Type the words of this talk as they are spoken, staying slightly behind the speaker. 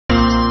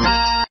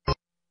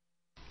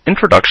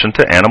Introduction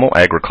to Animal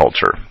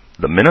Agriculture,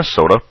 the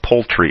Minnesota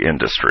Poultry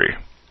Industry.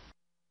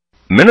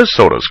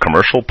 Minnesota's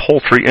commercial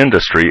poultry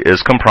industry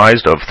is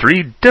comprised of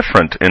three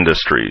different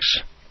industries: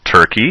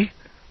 turkey,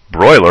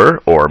 broiler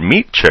or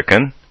meat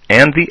chicken,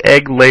 and the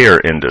egg layer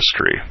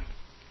industry.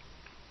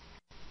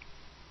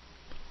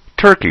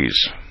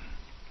 Turkeys.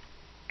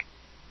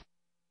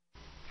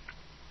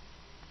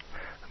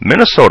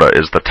 Minnesota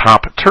is the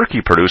top turkey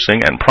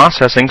producing and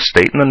processing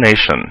state in the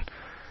nation.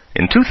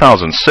 In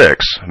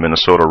 2006,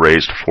 Minnesota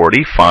raised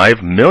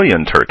 45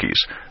 million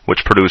turkeys,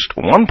 which produced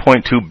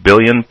 1.2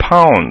 billion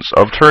pounds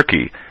of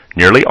turkey,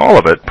 nearly all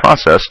of it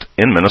processed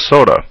in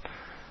Minnesota.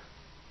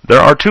 There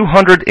are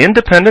 200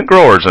 independent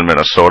growers in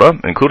Minnesota,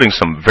 including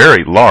some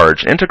very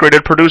large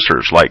integrated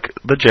producers like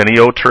the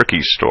Jennie-O Turkey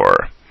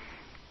Store.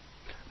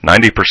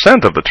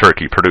 90% of the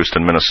turkey produced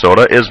in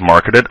Minnesota is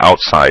marketed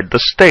outside the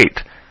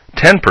state.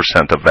 10%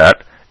 of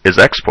that is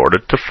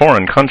exported to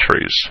foreign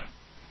countries.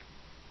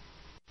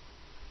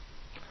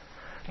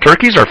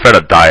 Turkeys are fed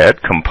a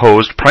diet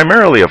composed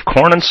primarily of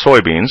corn and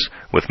soybeans,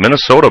 with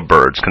Minnesota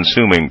birds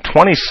consuming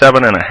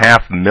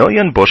 27.5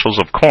 million bushels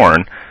of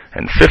corn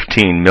and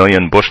 15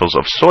 million bushels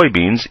of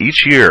soybeans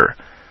each year.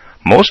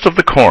 Most of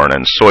the corn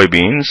and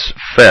soybeans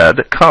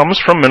fed comes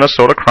from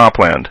Minnesota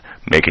cropland,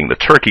 making the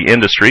turkey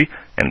industry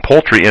and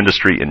poultry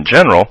industry in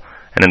general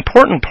an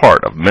important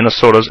part of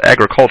Minnesota's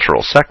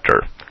agricultural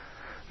sector.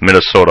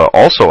 Minnesota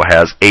also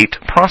has 8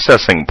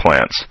 processing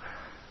plants.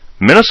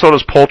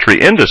 Minnesota's poultry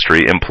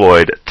industry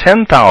employed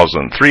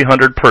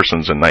 10,300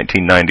 persons in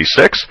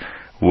 1996,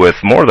 with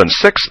more than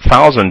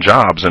 6,000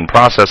 jobs in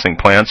processing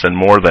plants and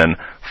more than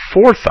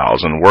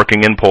 4,000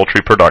 working in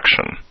poultry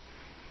production.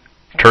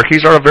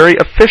 Turkeys are a very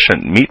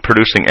efficient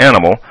meat-producing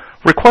animal,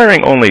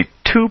 requiring only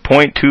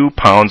 2.2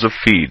 pounds of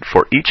feed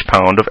for each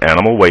pound of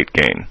animal weight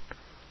gain.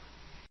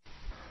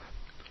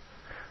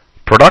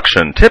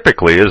 Production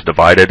typically is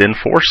divided in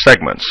 4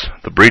 segments: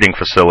 the breeding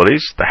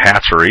facilities, the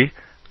hatchery,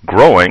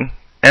 growing,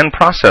 and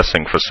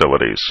processing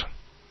facilities.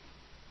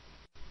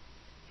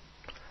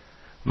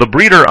 The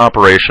breeder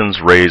operations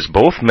raise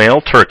both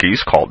male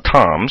turkeys, called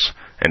toms,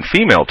 and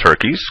female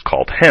turkeys,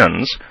 called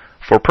hens,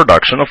 for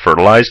production of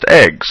fertilized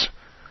eggs.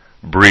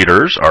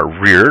 Breeders are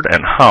reared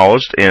and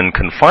housed in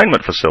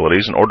confinement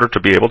facilities in order to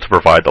be able to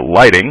provide the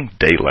lighting,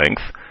 day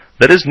length,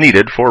 that is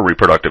needed for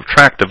reproductive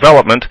tract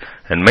development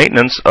and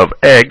maintenance of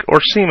egg or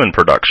semen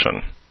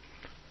production.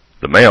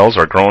 The males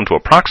are grown to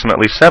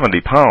approximately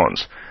 70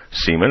 pounds.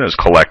 Semen is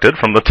collected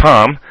from the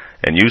tom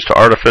and used to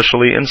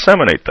artificially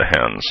inseminate the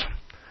hens.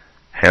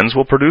 Hens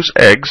will produce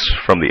eggs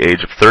from the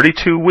age of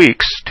 32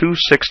 weeks to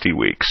 60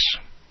 weeks.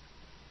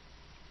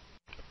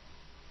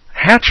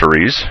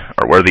 Hatcheries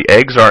are where the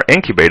eggs are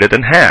incubated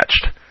and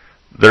hatched.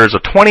 There is a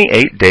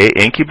 28-day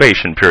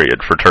incubation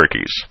period for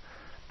turkeys.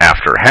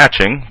 After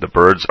hatching, the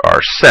birds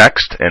are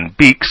sexed and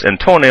beaks and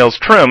toenails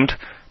trimmed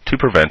to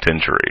prevent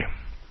injury.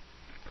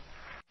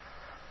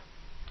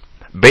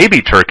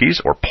 Baby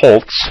turkeys, or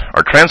poults,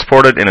 are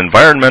transported in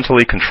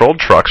environmentally controlled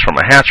trucks from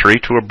a hatchery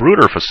to a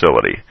brooder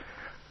facility.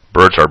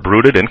 Birds are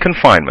brooded in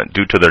confinement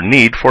due to their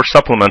need for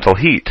supplemental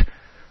heat.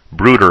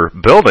 Brooder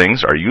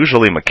buildings are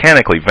usually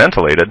mechanically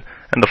ventilated,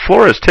 and the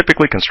floor is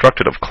typically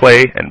constructed of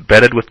clay and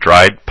bedded with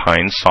dried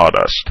pine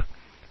sawdust.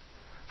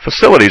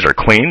 Facilities are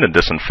cleaned and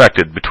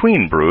disinfected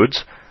between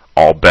broods.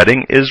 All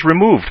bedding is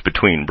removed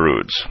between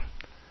broods.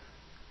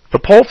 The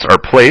poults are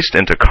placed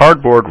into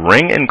cardboard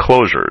ring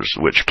enclosures,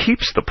 which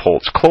keeps the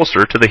poults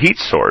closer to the heat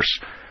source,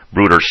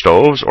 brooder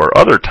stoves or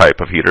other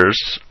type of heaters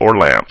or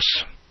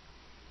lamps.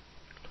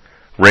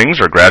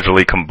 Rings are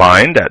gradually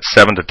combined at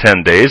 7 to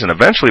 10 days and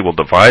eventually will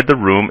divide the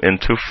room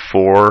into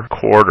 4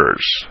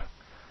 quarters.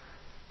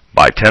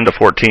 By 10 to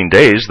 14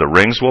 days, the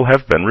rings will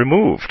have been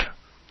removed.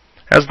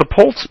 As the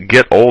poults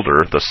get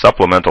older, the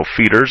supplemental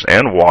feeders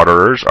and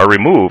waterers are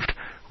removed.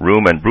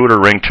 Room and brooder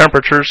ring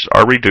temperatures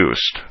are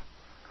reduced.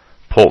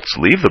 Poults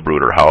leave the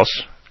brooder house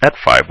at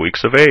 5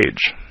 weeks of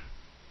age.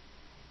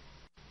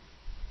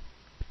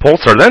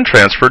 Poults are then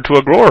transferred to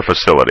a grower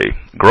facility.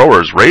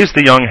 Growers raise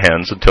the young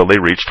hens until they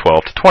reach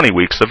 12 to 20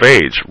 weeks of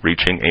age,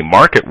 reaching a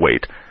market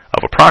weight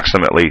of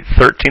approximately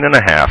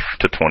 13.5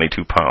 to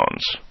 22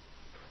 pounds.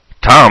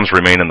 Toms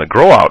remain in the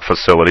grow-out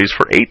facilities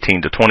for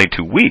 18 to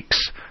 22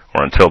 weeks,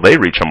 or until they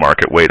reach a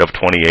market weight of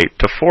 28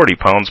 to 40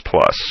 pounds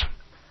plus.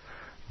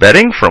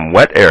 Bedding from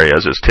wet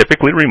areas is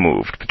typically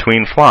removed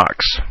between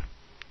flocks.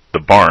 The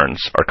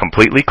barns are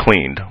completely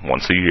cleaned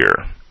once a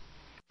year.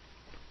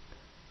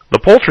 The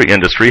poultry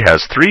industry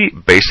has 3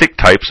 basic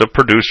types of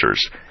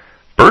producers.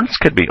 Birds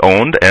can be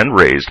owned and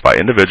raised by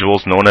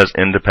individuals known as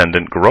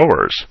independent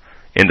growers.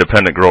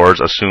 Independent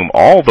growers assume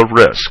all the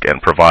risk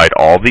and provide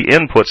all the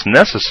inputs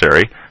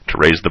necessary to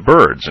raise the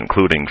birds,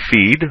 including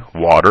feed,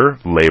 water,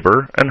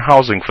 labor, and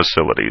housing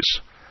facilities.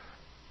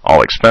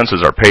 All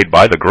expenses are paid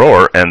by the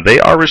grower, and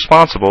they are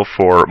responsible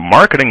for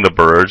marketing the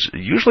birds,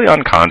 usually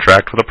on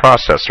contract with a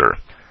processor.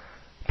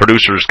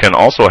 Producers can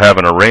also have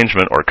an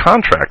arrangement or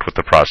contract with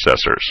the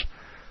processors.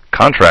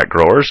 Contract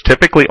growers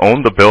typically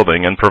own the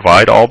building and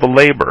provide all the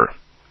labor.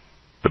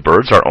 The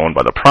birds are owned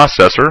by the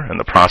processor, and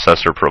the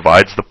processor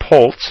provides the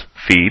poults,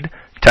 feed,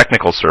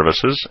 technical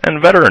services,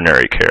 and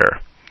veterinary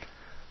care.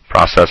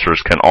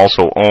 Processors can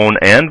also own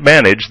and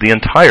manage the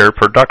entire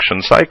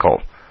production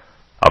cycle.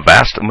 A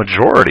vast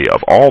majority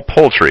of all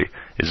poultry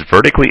is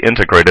vertically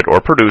integrated or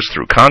produced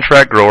through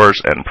contract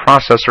growers and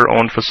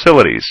processor-owned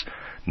facilities.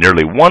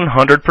 Nearly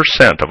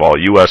 100% of all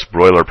U.S.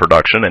 broiler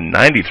production and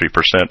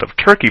 93% of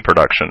turkey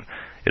production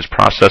is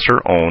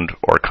processor-owned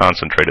or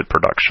concentrated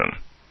production.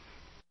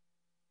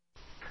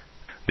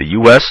 The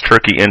U.S.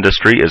 turkey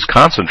industry is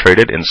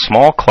concentrated in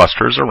small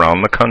clusters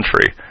around the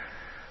country.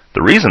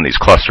 The reason these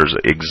clusters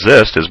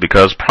exist is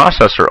because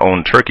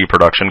processor-owned turkey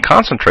production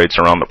concentrates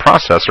around the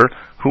processor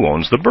who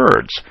owns the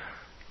birds.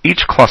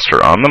 Each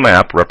cluster on the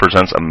map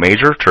represents a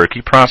major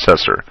turkey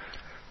processor.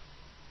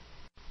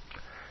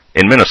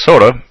 In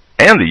Minnesota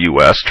and the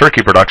U.S.,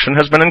 turkey production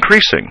has been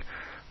increasing.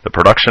 The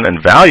production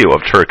and value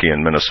of turkey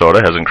in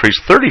Minnesota has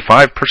increased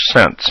 35%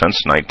 since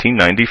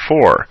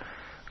 1994.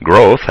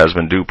 Growth has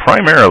been due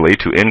primarily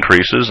to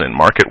increases in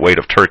market weight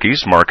of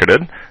turkeys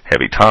marketed,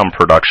 heavy tom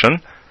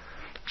production.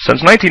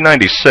 Since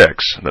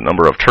 1996, the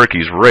number of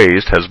turkeys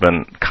raised has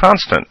been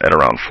constant at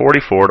around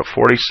 44 to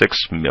 46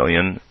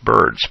 million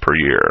birds per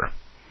year.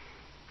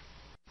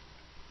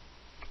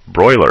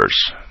 Broilers.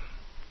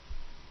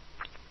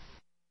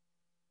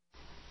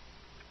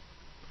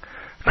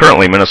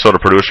 Currently, Minnesota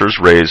producers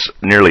raise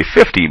nearly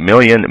 50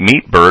 million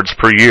meat birds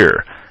per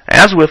year.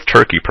 As with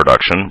turkey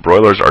production,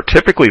 broilers are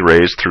typically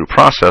raised through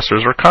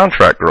processors or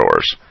contract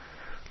growers.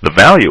 The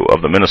value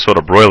of the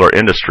Minnesota broiler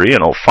industry in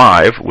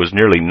 2005 was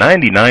nearly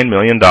 $99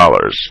 million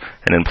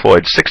and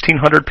employed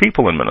 1,600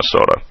 people in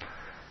Minnesota.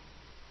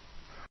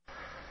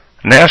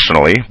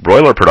 Nationally,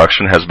 broiler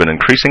production has been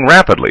increasing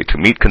rapidly to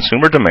meet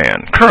consumer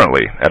demand,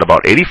 currently at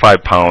about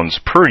 85 pounds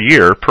per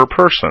year per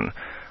person.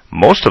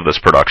 Most of this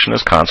production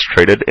is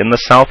concentrated in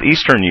the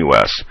southeastern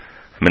U.S.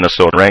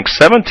 Minnesota ranks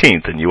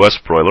 17th in U.S.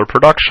 broiler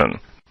production.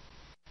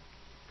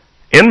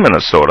 In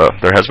Minnesota,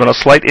 there has been a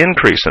slight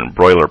increase in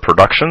broiler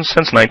production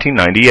since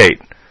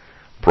 1998.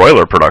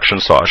 Broiler production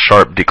saw a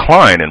sharp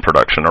decline in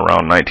production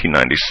around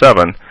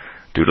 1997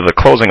 due to the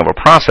closing of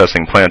a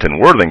processing plant in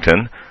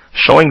Worthington,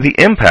 showing the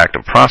impact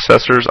of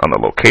processors on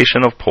the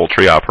location of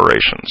poultry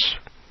operations.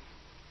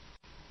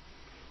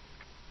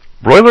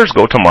 Broilers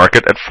go to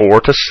market at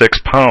 4 to 6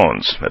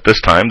 pounds. At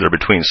this time, they're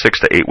between 6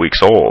 to 8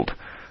 weeks old.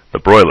 The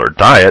broiler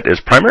diet is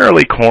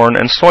primarily corn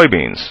and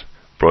soybeans.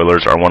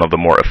 Broilers are one of the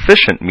more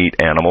efficient meat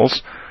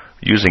animals,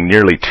 using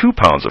nearly 2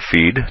 pounds of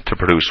feed to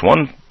produce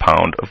 1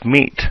 pound of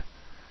meat.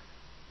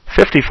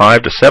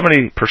 55 to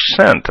 70%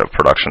 of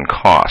production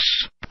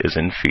costs is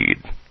in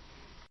feed.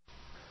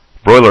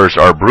 Broilers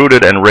are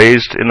brooded and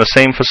raised in the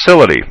same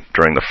facility.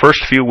 During the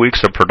first few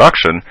weeks of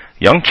production,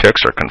 young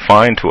chicks are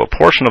confined to a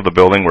portion of the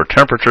building where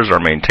temperatures are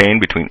maintained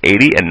between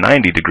 80 and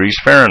 90 degrees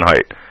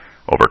Fahrenheit.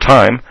 Over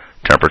time,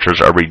 temperatures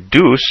are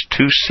reduced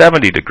to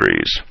 70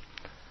 degrees.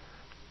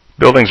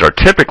 Buildings are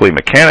typically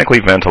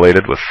mechanically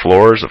ventilated with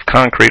floors of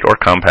concrete or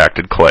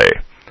compacted clay.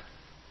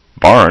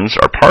 Barns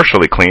are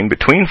partially cleaned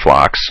between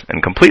flocks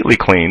and completely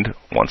cleaned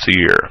once a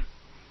year.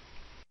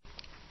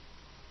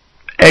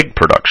 Egg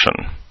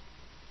production.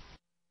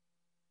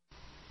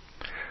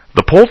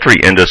 The poultry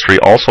industry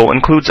also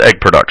includes egg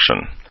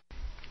production.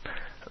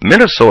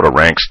 Minnesota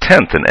ranks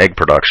 10th in egg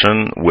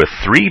production with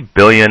 3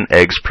 billion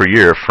eggs per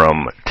year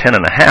from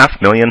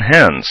 10.5 million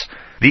hens.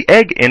 The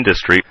egg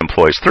industry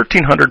employs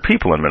 1,300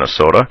 people in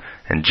Minnesota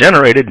and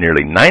generated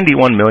nearly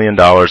 $91 million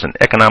in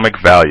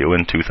economic value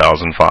in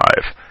 2005.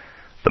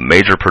 The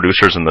major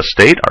producers in the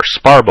state are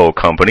Sparbo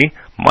Company,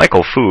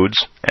 Michael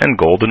Foods, and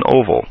Golden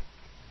Oval.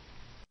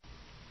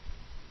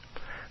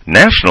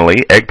 Nationally,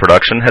 egg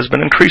production has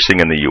been increasing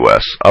in the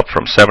U.S., up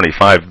from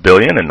 75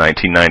 billion in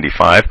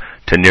 1995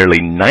 to nearly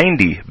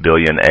 90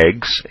 billion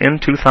eggs in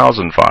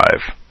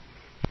 2005.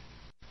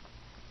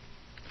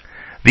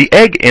 The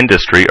egg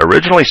industry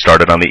originally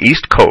started on the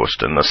East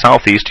Coast in the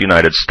southeast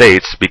United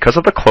States because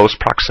of the close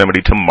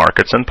proximity to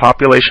markets and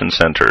population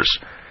centers.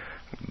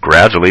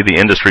 Gradually, the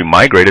industry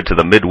migrated to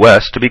the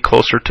Midwest to be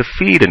closer to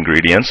feed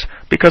ingredients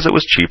because it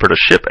was cheaper to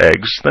ship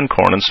eggs than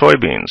corn and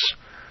soybeans.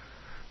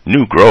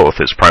 New growth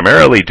is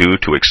primarily due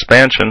to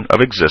expansion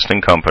of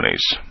existing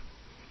companies.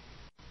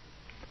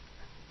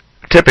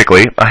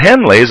 Typically, a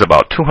hen lays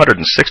about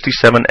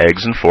 267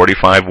 eggs in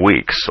 45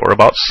 weeks, or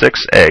about 6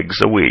 eggs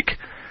a week.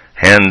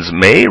 Hens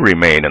may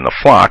remain in the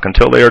flock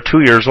until they are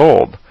 2 years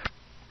old.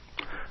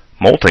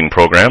 Molting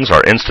programs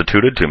are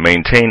instituted to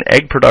maintain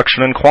egg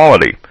production and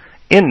quality.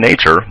 In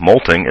nature,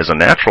 molting is a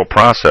natural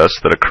process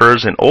that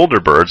occurs in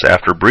older birds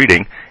after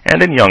breeding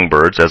and in young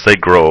birds as they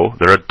grow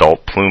their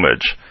adult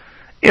plumage.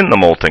 In the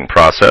molting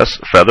process,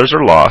 feathers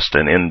are lost,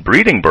 and in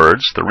breeding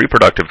birds, the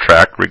reproductive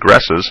tract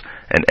regresses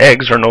and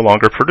eggs are no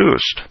longer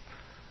produced.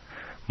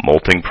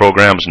 Molting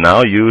programs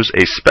now use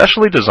a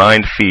specially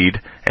designed feed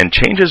and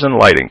changes in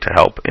lighting to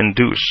help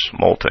induce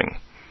molting.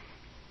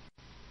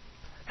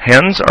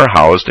 Hens are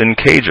housed in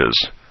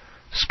cages.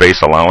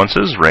 Space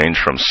allowances range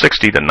from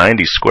 60 to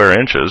 90 square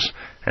inches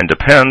and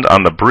depend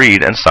on the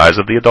breed and size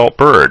of the adult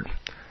bird.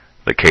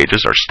 The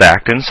cages are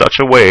stacked in such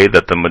a way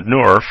that the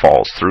manure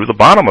falls through the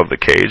bottom of the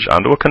cage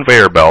onto a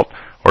conveyor belt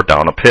or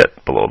down a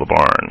pit below the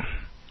barn.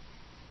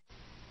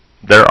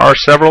 There are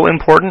several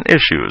important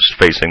issues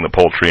facing the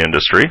poultry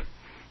industry.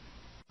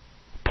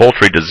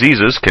 Poultry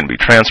diseases can be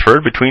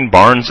transferred between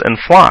barns and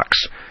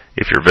flocks.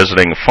 If you're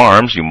visiting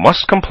farms, you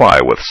must comply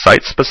with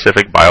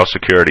site-specific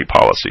biosecurity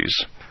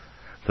policies.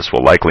 This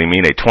will likely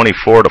mean a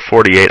 24 to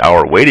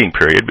 48-hour waiting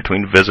period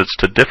between visits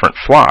to different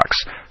flocks,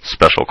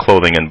 special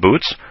clothing and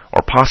boots,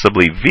 or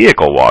possibly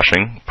vehicle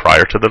washing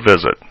prior to the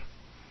visit.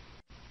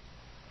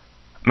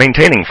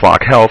 Maintaining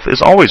flock health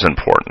is always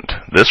important.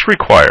 This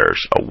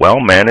requires a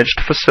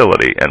well-managed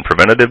facility and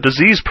preventative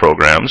disease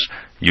programs,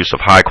 use of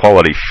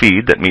high-quality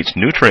feed that meets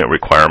nutrient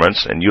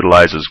requirements and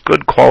utilizes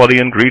good quality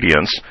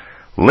ingredients,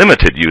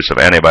 limited use of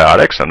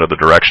antibiotics under the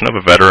direction of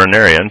a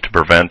veterinarian to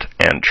prevent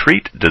and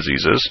treat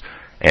diseases,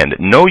 and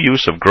no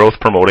use of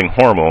growth-promoting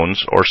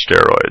hormones or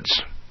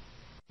steroids.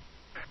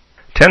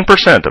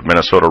 10% of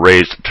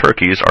Minnesota-raised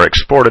turkeys are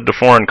exported to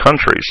foreign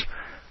countries.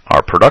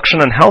 Our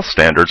production and health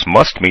standards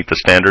must meet the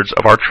standards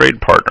of our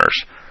trade partners.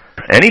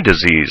 Any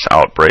disease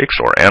outbreaks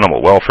or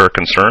animal welfare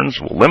concerns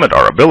will limit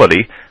our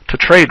ability to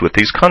trade with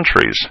these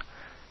countries.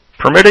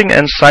 Permitting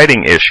and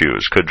siting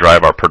issues could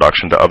drive our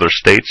production to other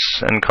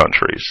states and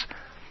countries.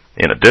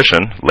 In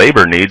addition,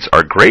 labor needs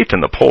are great in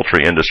the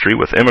poultry industry,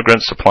 with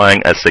immigrants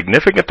supplying a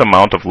significant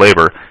amount of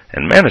labor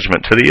and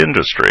management to the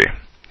industry.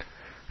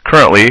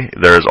 Currently,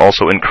 there is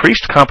also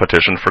increased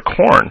competition for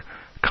corn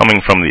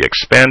coming from the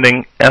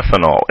expanding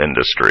ethanol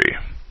industry.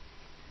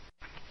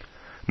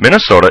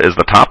 Minnesota is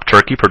the top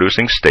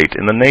turkey-producing state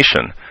in the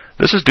nation.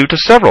 This is due to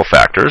several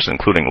factors,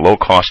 including low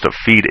cost of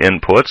feed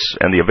inputs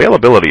and the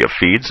availability of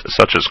feeds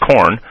such as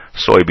corn,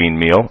 soybean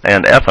meal,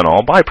 and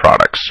ethanol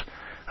byproducts.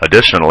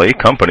 Additionally,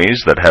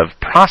 companies that have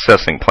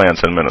processing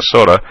plants in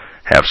Minnesota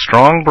have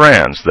strong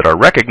brands that are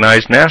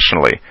recognized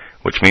nationally,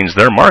 which means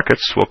their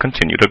markets will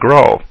continue to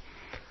grow.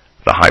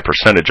 The high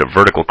percentage of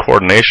vertical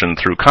coordination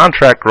through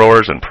contract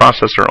growers and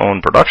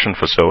processor-owned production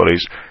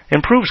facilities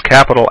improves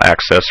capital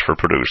access for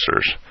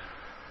producers.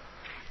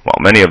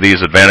 While many of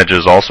these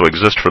advantages also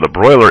exist for the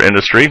broiler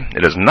industry,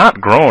 it has not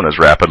grown as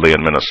rapidly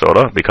in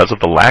Minnesota because of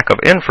the lack of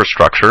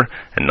infrastructure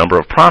and number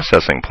of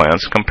processing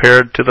plants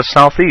compared to the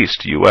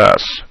southeast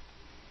U.S.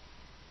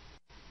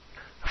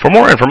 For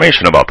more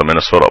information about the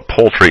Minnesota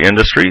poultry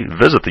industry,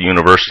 visit the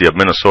University of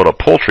Minnesota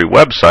Poultry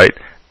website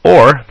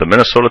or the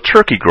Minnesota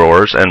Turkey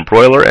Growers and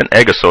Broiler and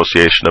Egg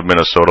Association of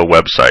Minnesota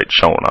website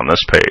shown on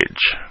this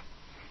page.